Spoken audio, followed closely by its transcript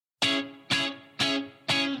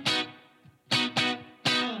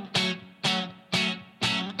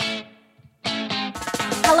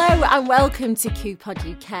Hello and welcome to Coupod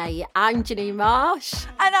UK. I'm Janine Marsh.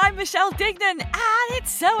 And I'm Michelle Dignan. And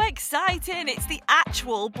it's so exciting. It's the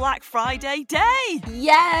actual Black Friday day.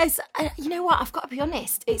 Yes. You know what? I've got to be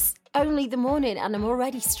honest. It's only the morning and I'm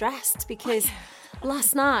already stressed because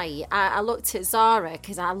last night I looked at Zara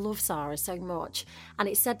because I love Zara so much. And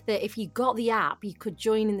it said that if you got the app, you could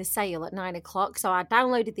join in the sale at 9 o'clock. So I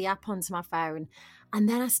downloaded the app onto my phone. And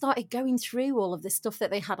then I started going through all of the stuff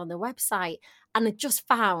that they had on the website. And I just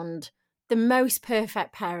found the most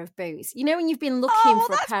perfect pair of boots. You know when you've been looking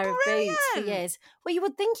for a pair of boots for years? Well, you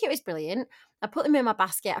would think it was brilliant. I put them in my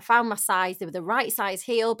basket. I found my size. They were the right size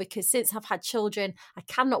heel because since I've had children, I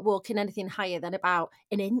cannot walk in anything higher than about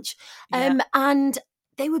an inch. And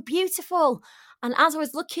they were beautiful. And as I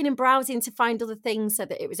was looking and browsing to find other things so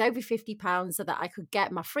that it was over £50 so that I could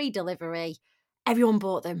get my free delivery, everyone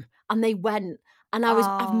bought them and they went. And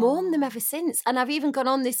I've worn them ever since. And I've even gone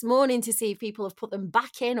on this morning to see if people have put them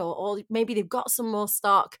back in or maybe they've got some more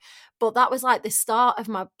stock. But that was like the start of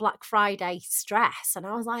my Black Friday stress. And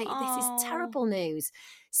I was like, this is terrible news.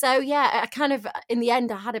 So, yeah, I kind of, in the end,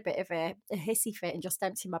 I had a bit of a hissy fit and just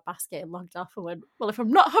emptied my basket and logged off and went, well, if I'm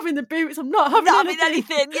not having the boots, I'm not having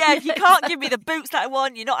anything. Yeah, if you can't give me the boots that I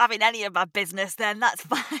want, you're not having any of my business, then that's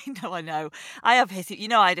fine. No, I know. I have hissy,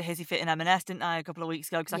 I had a hissy fit in M&S, didn't I, a couple of weeks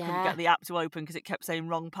ago because I couldn't get the app to open because it kept saying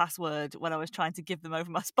wrong password when I was trying to give them over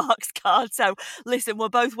my Sparks card. So, listen, we're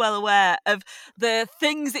both well aware of the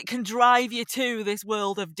things that can drive you to this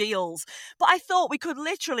world of deals. But I thought we could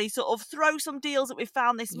literally sort of throw some deals that we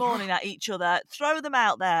found this morning at each other, throw them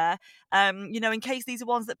out there, in case these are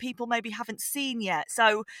ones that people maybe haven't seen yet.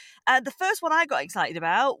 So the first one I got excited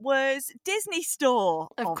about was Disney Store.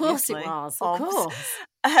 Of course it was, of course.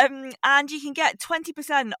 And you can get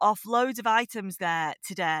 20% off loads of items there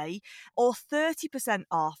today, or 30%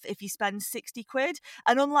 off if you spend 60 quid.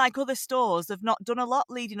 And unlike other stores, they've not done a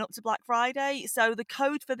lot leading up to Black Friday. So the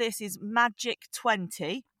code for this is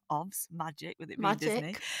MAGIC20. Obs, magic with it being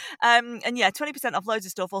Disney. And 20% off loads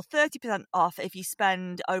of stuff, or 30% off if you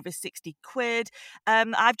spend over 60 quid.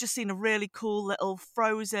 I've just seen a really cool little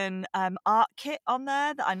Frozen art kit on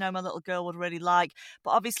there that I know my little girl would really like. But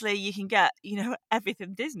obviously you can get,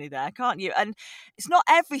 everything Disney there, can't you? And it's not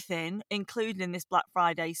everything included in this Black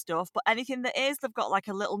Friday stuff, but anything that is, they've got like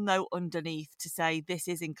a little note underneath to say this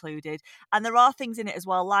is included. And there are things in it as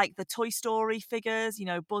well, like the Toy Story figures,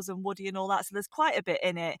 Buzz and Woody and all that. So there's quite a bit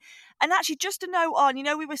in it. And actually, just a note on,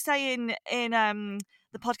 we were saying in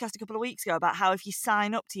the podcast a couple of weeks ago about how if you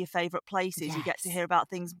sign up to your favourite places, you get to hear about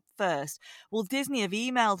things first. Well, Disney have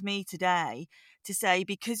emailed me today to say,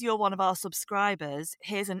 because you're one of our subscribers,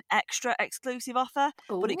 here's an extra exclusive offer,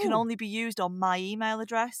 but it can only be used on my email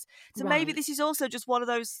address. So maybe this is also just one of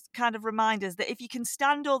those kind of reminders that if you can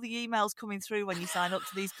stand all the emails coming through when you sign up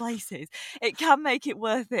to these places, it can make it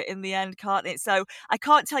worth it in the end, can't it? So I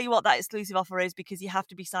can't tell you what that exclusive offer is because you have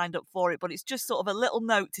to be signed up for it, but it's just sort of a little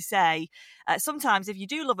note to say, sometimes if you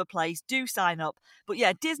do love a place, do sign up. But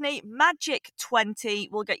yeah, Disney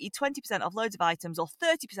MAGIC20 will get you 20% off loads of items, or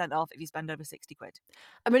 30% off if you spend over 60 quid.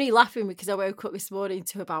 I'm only laughing because I woke up this morning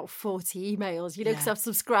to about 40 emails, because I've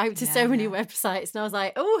subscribed to so many websites, and I was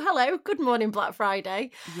like, oh, hello, good morning, Black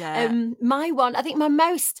Friday. My one, I think the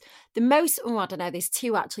most, I don't know, there's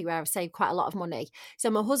two actually where I've saved quite a lot of money. So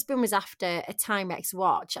my husband was after a Timex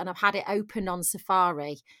watch and I've had it open on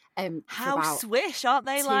Safari. How swish, aren't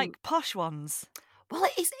they like posh ones? Well,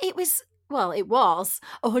 it was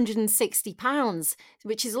 £160,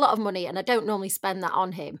 which is a lot of money, and I don't normally spend that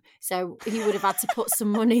on him. So he would have had to put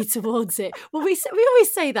some money towards it. Well, we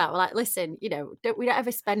always say that. We're like, listen, we don't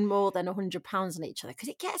ever spend more than £100 on each other because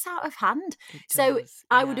it gets out of hand. So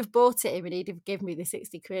I would have bought it him and he'd have given me the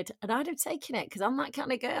 60 quid and I'd have taken it because I'm that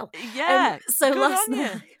kind of girl. Yeah. So last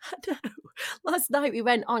night we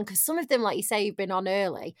went on because some of them, like you say, you've been on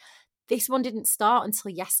early. This one didn't start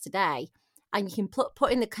until yesterday. And you can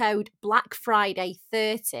put in the code Black Friday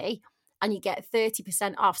 30 and you get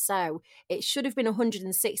 30% off. So it should have been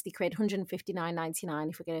 160 quid, 159.99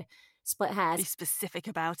 if we're going to split hairs. Be specific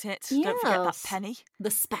about it. Yes. Don't forget that penny.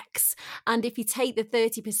 The specs. And if you take the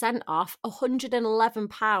 30% off,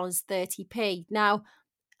 £111.30p. Now,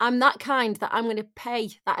 I'm that kind that I'm going to pay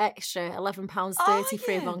that extra £11.30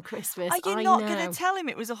 for him on Christmas. Are you not going to tell him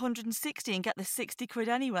it was 160 and get the 60 quid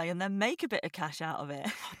anyway and then make a bit of cash out of it?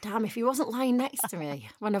 Oh, damn, if he wasn't lying next to me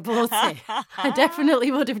when I bought it, I definitely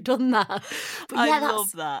would have done that. But I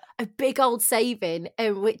love that. A big old saving,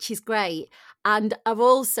 which is great. And I've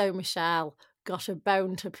also, Michelle, got a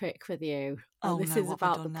bone to pick with you. This is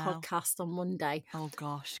about the podcast on Monday. Oh,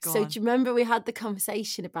 gosh, go on. So do you remember we had the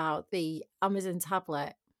conversation about the Amazon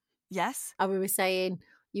tablet? Yes. And you were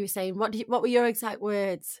saying, what were your exact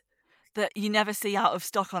words? that you never see out of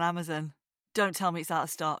stock on Amazon. Don't tell me it's out of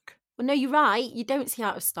stock. Well, no, you're right. You don't see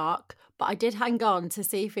out of stock, but I did hang on to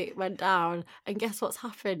see if it went down. And guess what's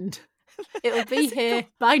happened? It'll be here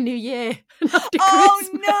by New Year. Oh,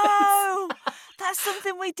 no! That's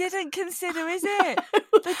something we didn't consider, is it?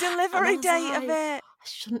 The delivery date of it. I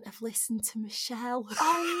shouldn't have listened to Michelle.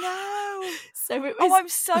 Oh, no. So it was... Oh, I'm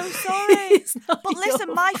so sorry. But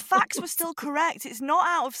listen, my facts were still correct. It's not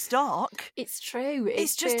out of stock. It's true.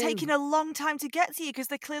 It's just taking a long time to get to you because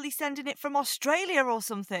they're clearly sending it from Australia or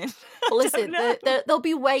something. Well, listen, there'll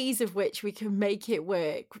be ways of which we can make it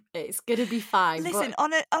work. It's going to be fine. Listen,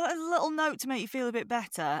 on a little note to make you feel a bit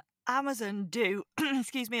better, Amazon do,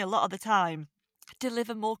 excuse me, a lot of the time,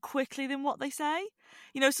 deliver more quickly than what they say.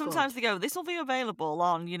 Sometimes they go, this will be available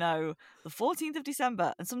on, the 14th of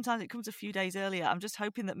December. And sometimes it comes a few days earlier. I'm just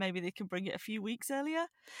hoping that maybe they can bring it a few weeks earlier.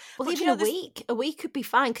 Well, but even a week could be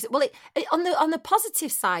fine. Because on the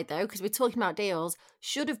positive side, though, because we're talking about deals,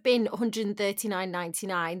 should have been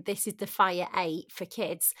 $139.99. This is the Fire 8 for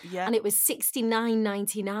kids. Yeah. And it was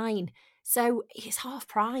 $69.99. So it's half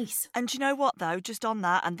price. And do you know what, though, just on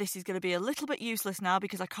that, and this is going to be a little bit useless now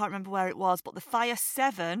because I can't remember where it was, but the Fire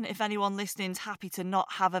 7, if anyone listening's happy to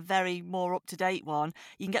not have a very more up-to-date one,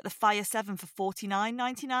 you can get the Fire 7 for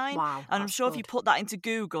 $49.99. Wow. And I'm sure if you put that into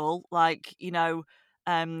Google, like,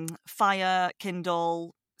 Fire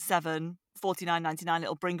Kindle 7, $49.99,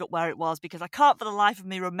 it'll bring up where it was because I can't for the life of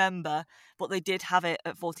me remember, but they did have it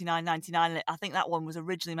at $49.99. I think that one was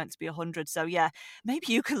originally meant to be $100. So yeah, maybe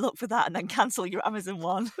you can look for that and then cancel your Amazon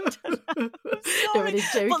one. Sorry.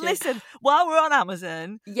 But listen, while we're on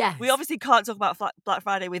Amazon, yes, we obviously can't talk about Black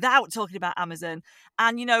Friday without talking about Amazon.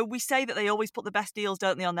 And we say that they always put the best deals,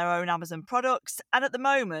 don't they, on their own Amazon products. And at the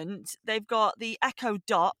moment, they've got the Echo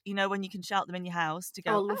Dot, when you can shout them in your house to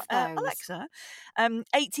go, Alexa,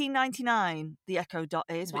 $18.99. The Echo Dot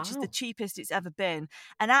is, which is the cheapest it's ever been.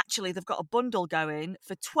 And actually, they've got a bundle going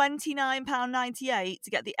for £29.98 to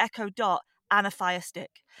get the Echo Dot and a Fire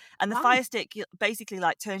Stick. And the Fire Stick basically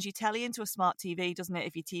turns your telly into a smart TV, doesn't it?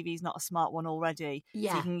 If your TV's not a smart one already.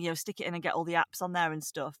 Yeah. So you can stick it in and get all the apps on there and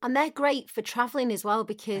stuff. And they're great for travelling as well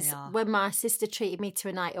because when my sister treated me to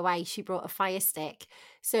a night away, she brought a Fire Stick.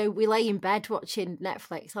 So we lay in bed watching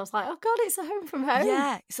Netflix. I was like, oh God, it's a home from home.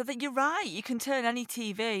 Yeah, so that you're right. You can turn any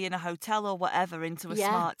TV in a hotel or whatever into a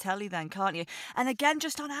smart telly then, can't you? And again,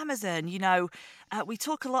 just on Amazon, we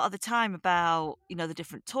talk a lot of the time about, the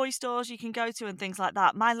different toy stores you can go to and things like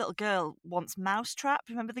that. My little girl wants Mousetrap.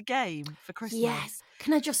 Remember the game for Christmas? Yes.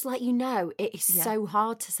 Can I just let you know, it is so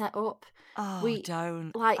hard to set up. Oh,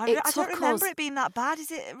 don't. I don't remember it being that bad.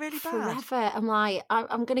 Is it really bad? Forever. I'm like,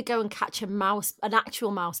 I'm going to go and catch an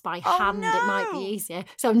actual mouse by hand. No. It might be easier.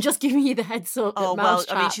 So I'm just giving you the heads up. Oh, well,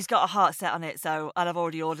 I mean, she's got a heart set on it, and I've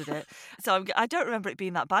already ordered it. So I don't remember it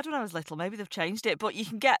being that bad when I was little. Maybe they've changed it. But you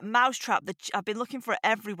can get Mousetrap. I've been looking for it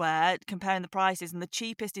everywhere, comparing the prices, and the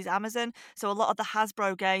cheapest is Amazon. So a lot of the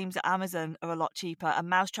Hasbro games at Amazon are a lot cheaper, and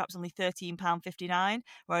Mousetrap's only £13.59,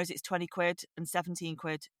 whereas it's 20 quid and 17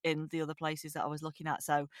 quid in the other places that I was looking at.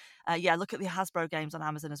 So look at the Hasbro games on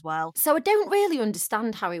Amazon as well. So I don't really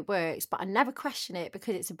understand how it works, but I never question it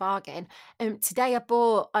because it's a bargain. Today I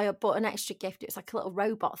bought an extra gift. It was like a little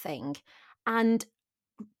robot thing. And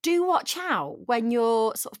do watch out when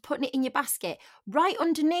you're sort of putting it in your basket. Right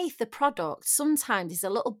underneath the product, sometimes there's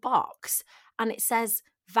a little box and it says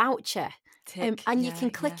voucher. And you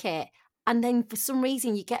can click it. And then for some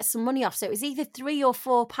reason you get some money off. So it was either £3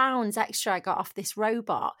 or £4 extra I got off this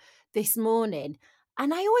robot this morning.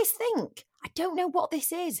 And I always think, I don't know what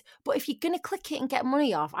this is, but if you're going to click it and get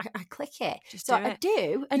money off, I click it. I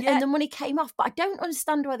do, and the money came off, but I don't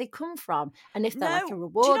understand where they come from. And if they're like a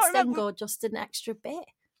rewards thing or just an extra bit.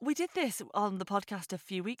 We did this on the podcast a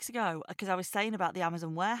few weeks ago because I was saying about the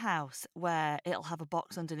Amazon warehouse where it'll have a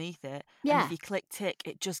box underneath it. Yeah. And if you click tick,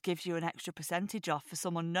 it just gives you an extra percentage off for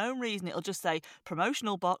some unknown reason. It'll just say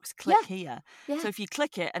promotional box, click here. Yeah. So if you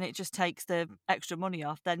click it and it just takes the extra money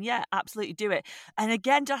off, then absolutely do it. And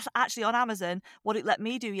again, just actually on Amazon, what it let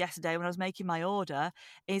me do yesterday when I was making my order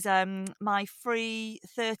is my free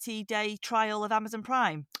 30-day trial of Amazon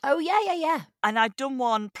Prime. Oh, yeah. And I'd done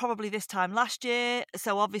one probably this time last year.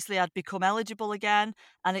 So obviously I'd become eligible again,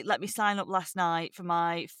 and it let me sign up last night for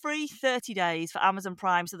my free 30 days for Amazon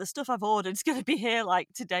Prime. So the stuff I've ordered is going to be here like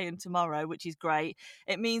today and tomorrow, which is great.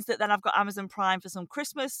 It means that then I've got Amazon Prime for some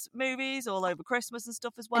Christmas movies all over Christmas and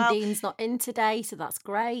stuff as well. And Dean's not in today, so that's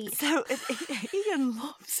great. So Ian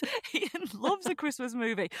loves a Christmas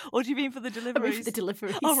movie. Or do you mean for the deliveries? I mean for the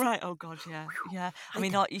deliveries. Oh, right. Oh, God, yeah. I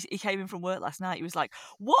mean, he came in from work last night. He was like,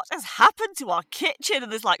 what has happened to our kitchen? And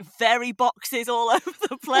there's like very boxes all over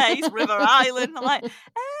the place, River Island. I'm like,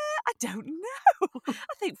 I don't know.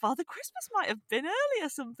 I think Father Christmas might have been early or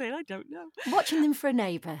something. I don't know. Watching them for a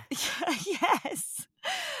neighbour. Yes.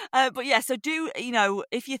 But yeah, so do,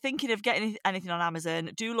 if you're thinking of getting anything on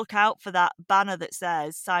Amazon, do look out for that banner that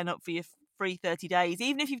says sign up for your free 30 days,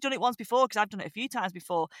 even if you've done it once before, because I've done it a few times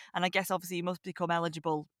before. And I guess obviously you must become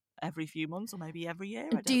eligible every few months or maybe every year.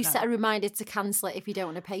 I don't know. Set a reminder to cancel it if you don't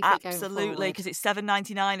want to pay for it going forward. Absolutely, because it's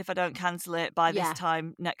 $7.99 if I don't cancel it by this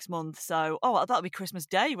time next month. So, that'll be Christmas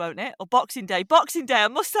Day, won't it? Or Boxing Day. Boxing Day, I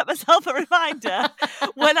must set myself a reminder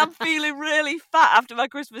when I'm feeling really fat after my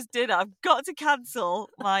Christmas dinner. I've got to cancel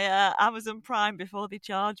my Amazon Prime before they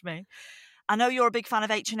charge me. I know you're a big fan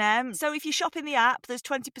of H&M, so if you shop in the app, there's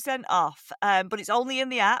 20% off, but it's only in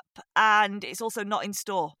the app and it's also not in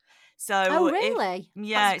store. So really?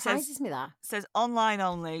 That surprises me. It says online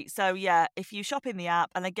only. So yeah, if you shop in the app,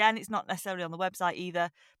 and again, it's not necessarily on the website either,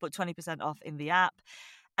 but 20% off in the app.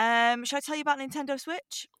 Should I tell you about Nintendo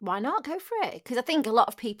Switch? Why not? Go for it. Because I think a lot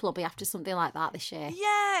of people will be after something like that this year.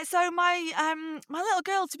 Yeah, so my little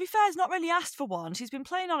girl, to be fair, has not really asked for one. She's been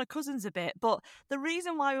playing on her cousins a bit, but the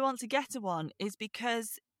reason why we want to get her one is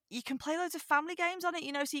because you can play loads of family games on it,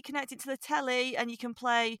 so you connect it to the telly and you can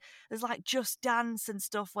play, there's like Just Dance and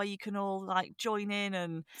stuff where you can all like join in.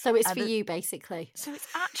 And so it's for you, basically. So it's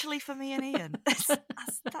actually for me and Ian.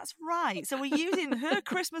 That's right. So we're using her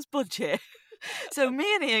Christmas budget so me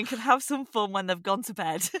and Ian can have some fun when they've gone to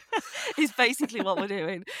bed is basically what we're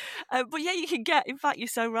doing. But yeah, you can get, in fact, you're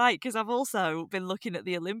so right, because I've also been looking at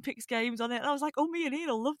the Olympics games on it and I was like, me and Ian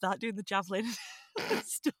will love that, doing the javelin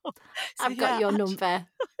stuff. So, I've got your number.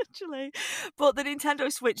 Actually. But the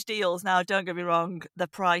Nintendo Switch deals now, don't get me wrong, they're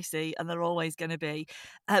pricey and they're always going to be.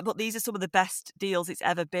 But these are some of the best deals it's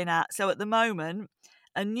ever been at. So at the moment,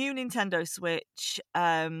 a new Nintendo Switch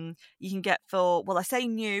you can get for, I say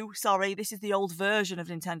new, sorry, this is the old version of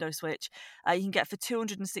Nintendo Switch. You can get for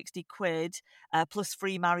 260 quid plus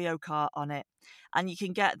free Mario Kart on it. And you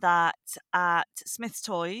can get that at Smyths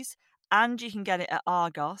Toys and you can get it at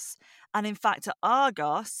Argos. And in fact, at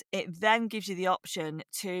Argos, it then gives you the option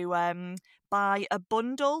to buy a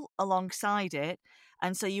bundle alongside it.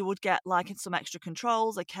 And so you would get like some extra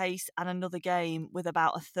controls, a case and another game with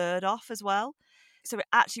about a third off as well. So it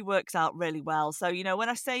actually works out really well. So, when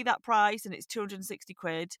I say that price and it's 260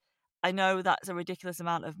 quid, I know that's a ridiculous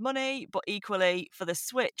amount of money, but equally for the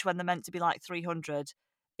Switch, when they're meant to be like 300,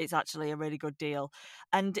 it's actually a really good deal.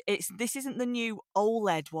 And this isn't the new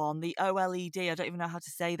OLED one, the OLED. I don't even know how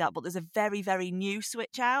to say that, but there's a very, very new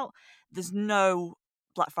Switch out. There's no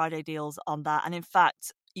Black Friday deals on that. And in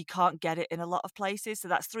fact, you can't get it in a lot of places. So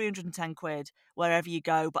that's 310 quid wherever you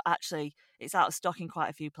go. But actually, it's out of stock in quite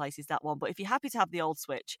a few places, that one. But if you're happy to have the old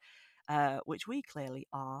Switch, which we clearly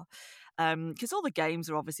are, because all the games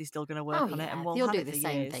are obviously still going to work on it, and we'll have do it the for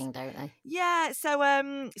same years. thing, don't they? Yeah. So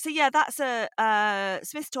yeah, that's a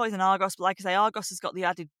Smyths Toys and Argos. But like I say, Argos has got the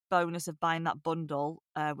added bonus of buying that bundle,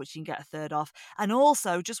 which you can get a third off. And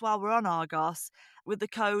also, just while we're on Argos, with the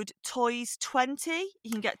code TOYS20,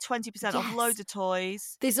 you can get 20% off loads of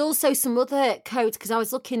toys. There's also some other codes, because I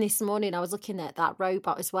was looking this morning, I was looking at that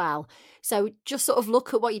robot as well. So just sort of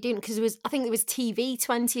look at what you're doing, because I think it was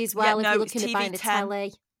TV20 as well, if you're looking at buying a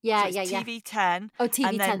telly. Yeah, so TV10. Oh,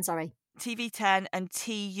 TV10, sorry. TV10 and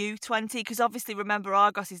TU20, because obviously, remember,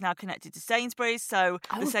 Argos is now connected to Sainsbury's, so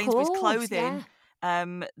the Sainsbury's clothing,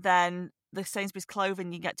 then the Sainsbury's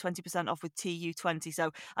clothing, you get 20% off with TU20.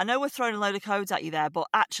 So I know we're throwing a load of codes at you there, but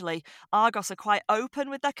actually Argos are quite open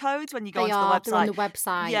with their codes when you go onto the website. They're on the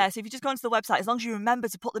website. Yeah, so if you just go onto the website, as long as you remember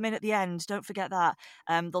to put them in at the end, don't forget that,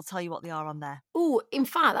 they'll tell you what they are on there. Oh, in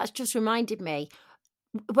fact, that's just reminded me,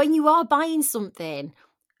 when you are buying something,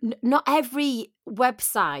 not every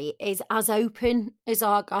website is as open as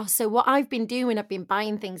Argos. So what I've been doing, I've been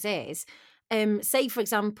buying things is, say, for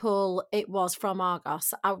example, it was from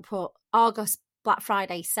Argos. I would put Argos Black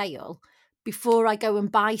Friday sale before I go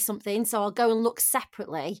and buy something. So I'll go and look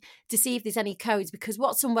separately to see if there's any codes, because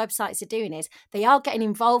what some websites are doing is they are getting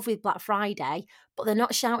involved with Black Friday, but they're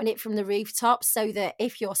not shouting it from the rooftops, so that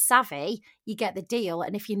if you're savvy, you get the deal.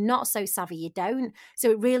 And if you're not so savvy, you don't.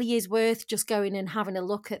 So it really is worth just going and having a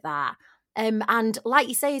look at that. And like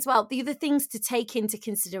you say as well, the other things to take into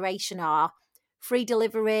consideration are free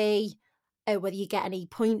delivery, whether you get any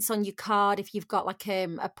points on your card, if you've got like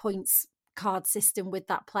a points card system with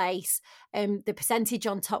that place, the percentage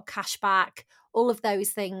on top cashback, all of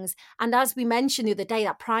those things. And as we mentioned the other day,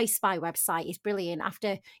 that Price Spy website is brilliant.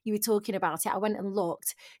 After you were talking about it, I went and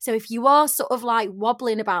looked. So if you are sort of like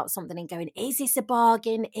wobbling about something and going, is this a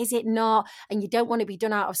bargain? Is it not? And you don't want to be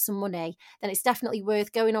done out of some money, then it's definitely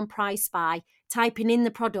worth going on Price Spy, typing in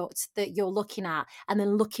the product that you're looking at, and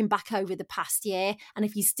then looking back over the past year. And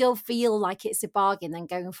if you still feel like it's a bargain, then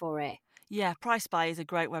going for it. Yeah, Price Spy is a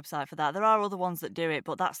great website for that. There are other ones that do it,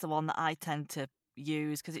 but that's the one that I tend to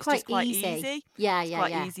use because it's just quite easy. Yeah, it's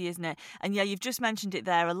quite easy, isn't it? And yeah, you've just mentioned it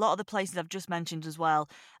there. A lot of the places I've just mentioned as well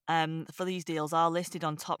for these deals are listed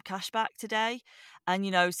on top cashback today. And,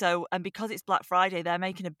 and because it's Black Friday, they're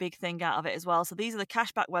making a big thing out of it as well. So these are the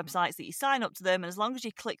cashback websites that you sign up to them. And as long as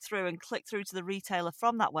you click through to the retailer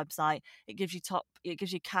from that website, it gives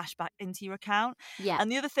you cash back into your account. Yeah.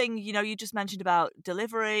 And the other thing, you just mentioned about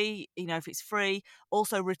delivery, if it's free,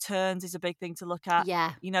 also returns is a big thing to look at.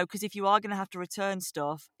 Yeah. Because if you are going to have to return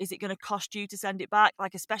stuff, is it going to cost you to send it back?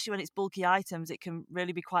 Like, especially when it's bulky items, it can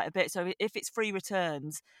really be quite a bit. So if it's free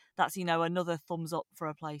returns, that's, another thumbs up for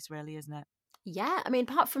a place, really, isn't it? Yeah, I mean,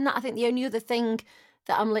 apart from that, I think the only other thing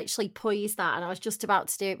that I'm literally poised at, and I was just about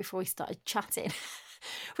to do it before we started chatting,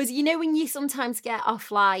 was, when you sometimes get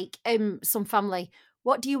off like some family,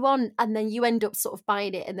 what do you want? And then you end up sort of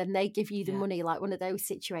buying it and then they give you the money, like one of those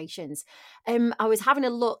situations. I was having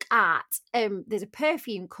a look at, there's a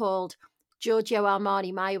perfume called Giorgio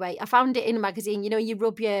Armani My Way. I found it in a magazine. You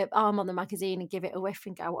rub your arm on the magazine and give it a whiff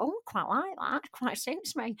and go, oh, quite like that. Quite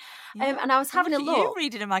suits me. Yeah. And I was having a look. You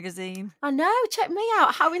reading a magazine. I know. Check me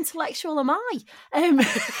out. How intellectual am I?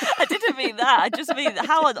 I didn't mean that. I just mean,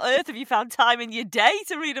 how on earth have you found time in your day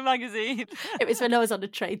to read a magazine? It was when I was on a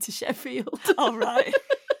train to Sheffield. Oh, right.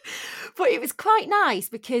 But it was quite nice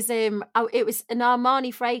because it was an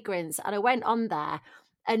Armani fragrance and I went on there.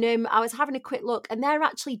 And I was having a quick look and they're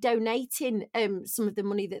actually donating some of the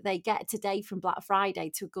money that they get today from Black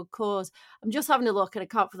Friday to a good cause. I'm just having a look and I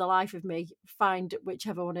can't for the life of me find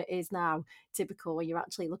whichever one it is now, typical when you're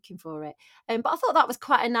actually looking for it. But I thought that was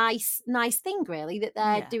quite a nice thing, really, that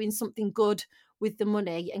they're doing something good with the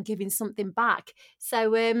money and giving something back.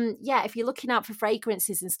 So, if you're looking out for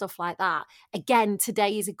fragrances and stuff like that, again,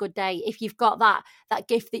 today is a good day. If you've got that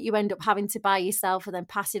gift that you end up having to buy yourself and then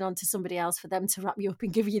passing on to somebody else for them to wrap you up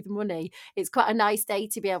and give you the money, it's quite a nice day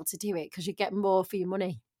to be able to do it because you get more for your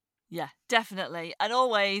money. Yeah, definitely. And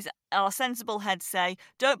always, our sensible heads say,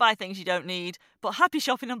 don't buy things you don't need, but happy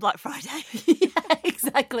shopping on Black Friday. Yeah,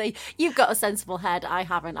 exactly. You've got a sensible head. I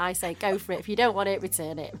haven't. I say go for it. If you don't want it,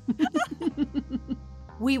 return it.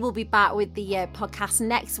 We will be back with the podcast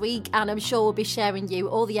next week, and I'm sure we'll be sharing you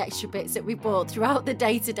all the extra bits that we bought throughout the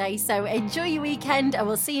day today. So enjoy your weekend, and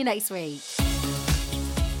we'll see you next week.